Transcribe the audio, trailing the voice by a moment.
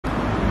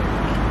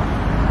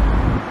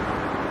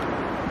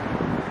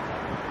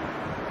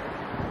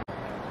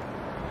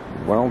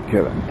well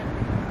given.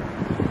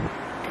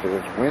 It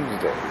is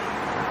Wednesday,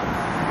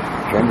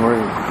 January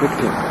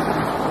 15th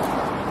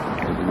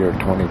of the year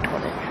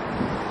 2020.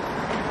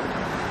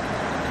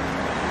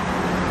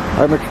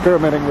 I'm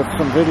experimenting with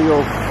some video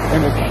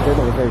image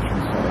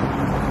stabilization setting.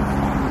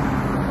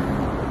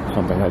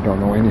 Something I don't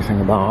know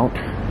anything about.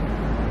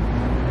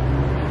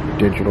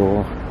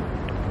 Digital,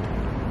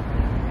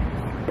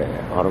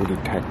 auto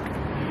detect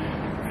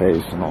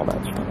face and all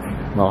that stuff.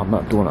 No, I'm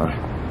not doing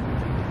a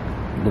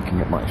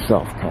looking at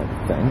myself kind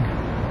of thing.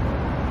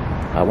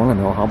 I want to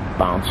know how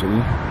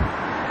bouncy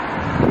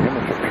the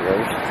image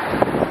appears.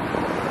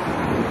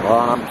 Well,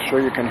 I'm sure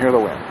you can hear the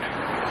wind.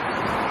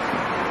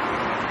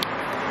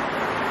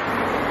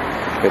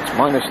 It's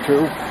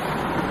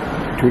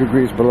 -2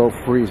 degrees below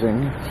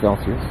freezing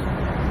Celsius.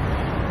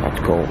 That's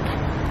cold.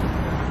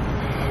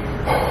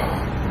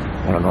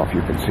 I don't know if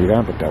you can see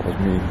that, but that was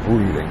me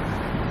breathing.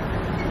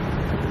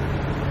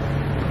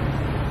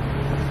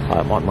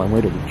 I'm on my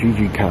way to the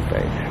Gigi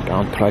Cafe,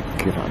 down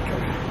Trakiranja.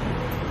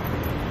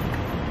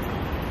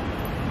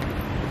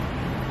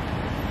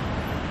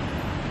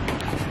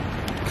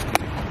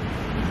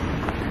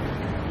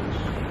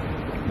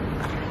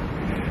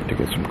 To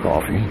get some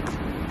coffee.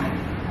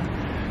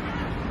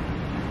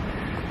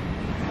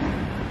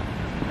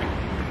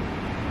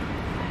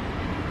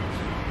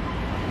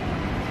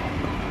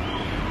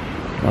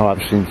 Now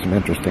I've seen some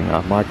interesting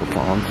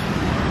microphones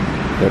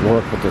that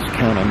work with this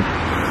Canon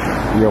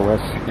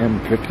EOS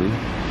M50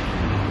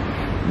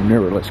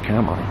 Mirrorless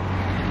camera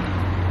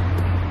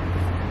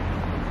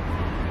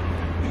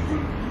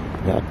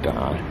that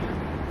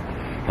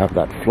have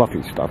that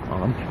fluffy stuff on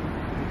them,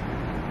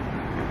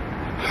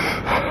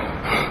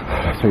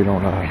 so you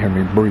don't hear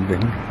me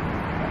breathing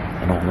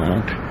and all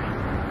that.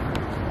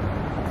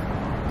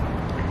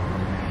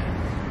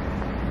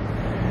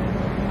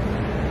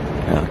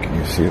 Now can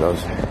you see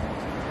those?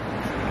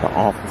 The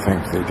awful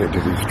things they did to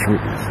these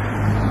trees.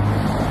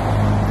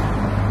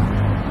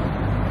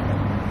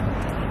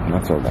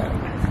 Not so bad.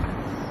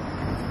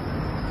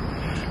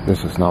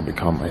 This has now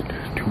become a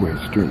two-way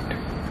street.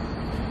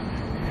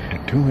 A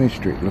two-way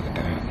street, look at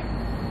that.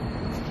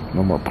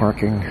 No more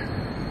parking.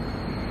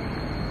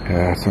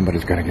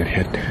 Somebody's gonna get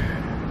hit.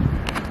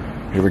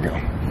 Here we go.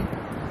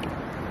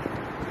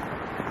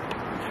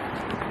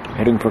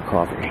 Heading for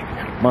coffee.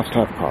 Must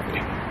have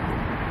coffee.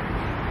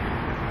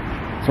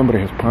 Somebody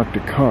has parked a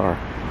car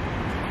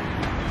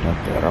up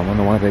there. I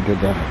wonder why they did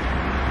that.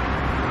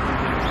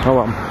 So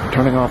I'm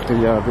turning off the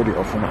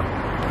video for now.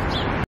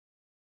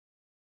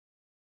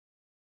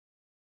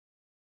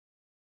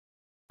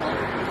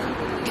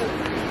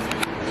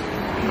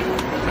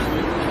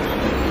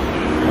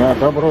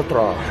 Dobro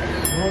jutro.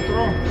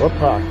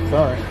 Opa,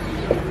 sorry.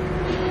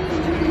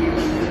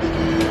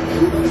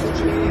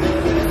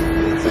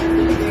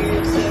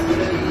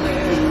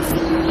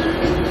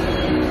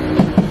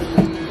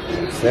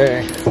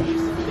 Say.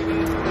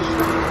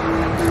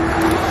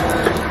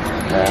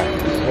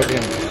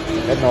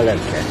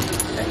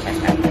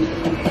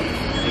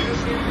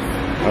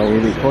 Are we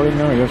recording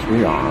now? Yes,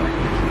 we are.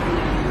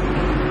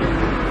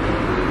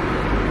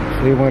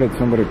 See, why did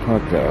somebody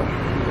park there?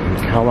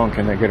 How long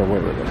can they get away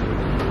with it?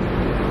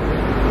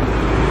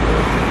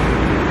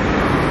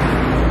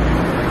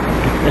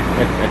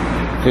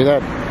 See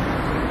that?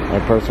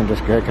 That person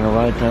just taking a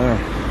right there?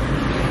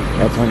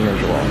 That's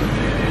unusual.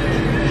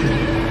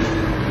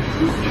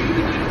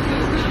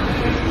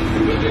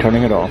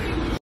 Turning it off.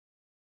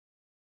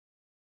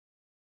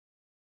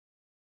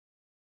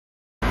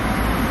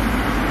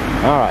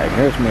 Alright,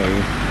 here's me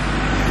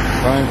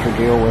trying to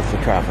deal with the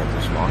traffic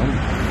this morning.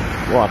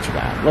 Watch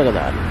that. Look at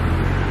that.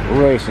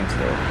 Racing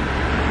through.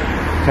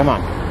 Come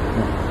on.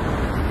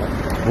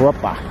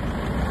 Whoopa.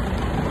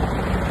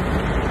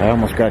 I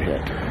almost got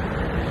hit.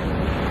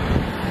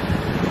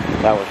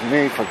 That was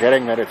me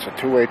forgetting that it's a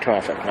two-way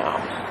traffic now.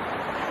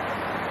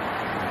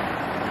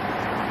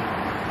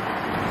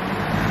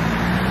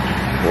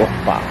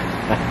 Whoopa.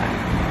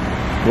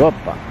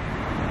 Whoopa.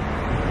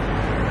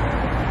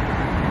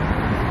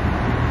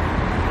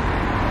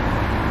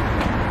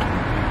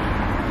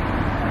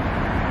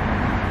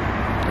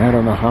 I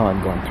don't know how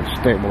I'm going to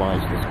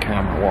stabilize this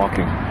camera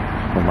walking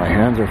when my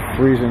hands are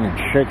freezing and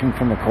shaking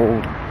from the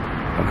cold.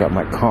 I've got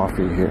my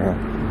coffee here.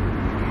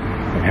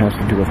 It has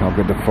to do with how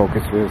good the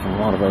focus is and a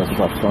lot of other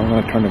stuff. So I'm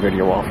going to turn the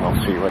video off and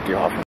I'll see you at the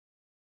office.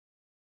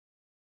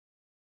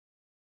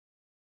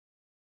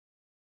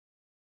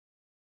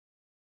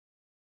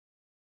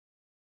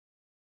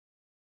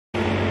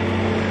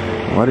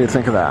 What do you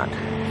think of that?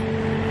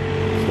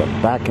 It's the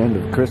back end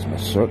of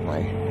Christmas,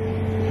 certainly.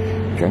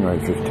 January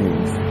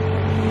 15th.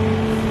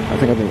 I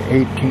think on the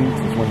 18th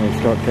is when they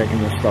start taking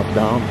this stuff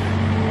down.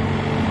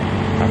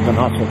 After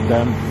not with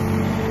them,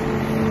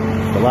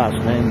 the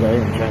last name day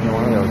in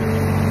January, or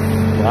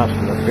the last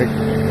of the big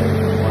name days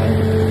anyway.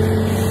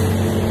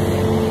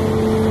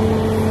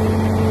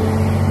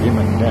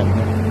 Even then,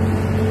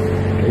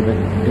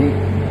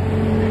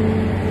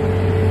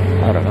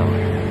 I don't know.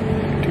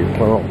 Two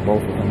plural,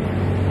 both of them.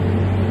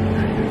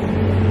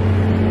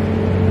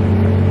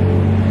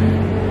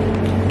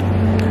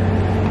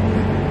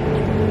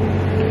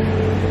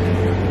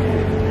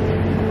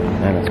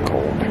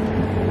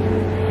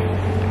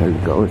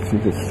 go to see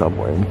this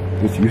Subway.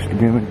 This used to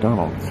be a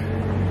McDonald's.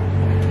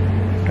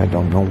 I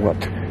don't know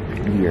what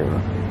year.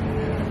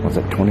 Was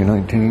it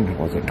 2019?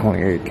 Was it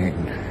 2018?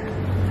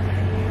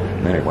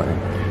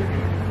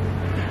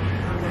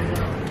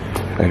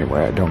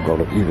 Anyway, I don't go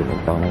to either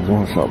McDonald's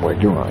or Subway,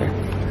 do I?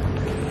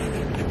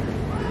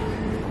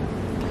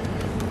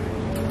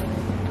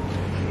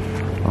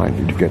 I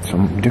need to get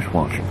some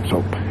dishwashing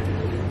soap.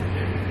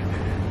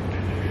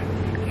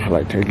 Shall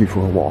I take you for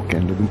a walk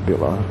into the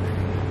villa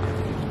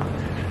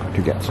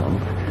to get some?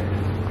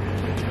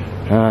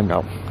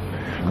 No.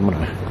 I'm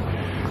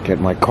gonna get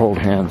my cold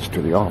hands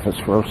to the office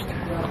first.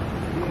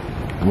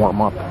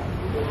 Warm up.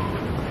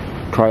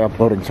 Try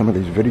uploading some of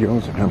these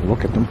videos and have a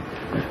look at them.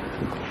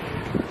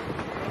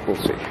 We'll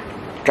see.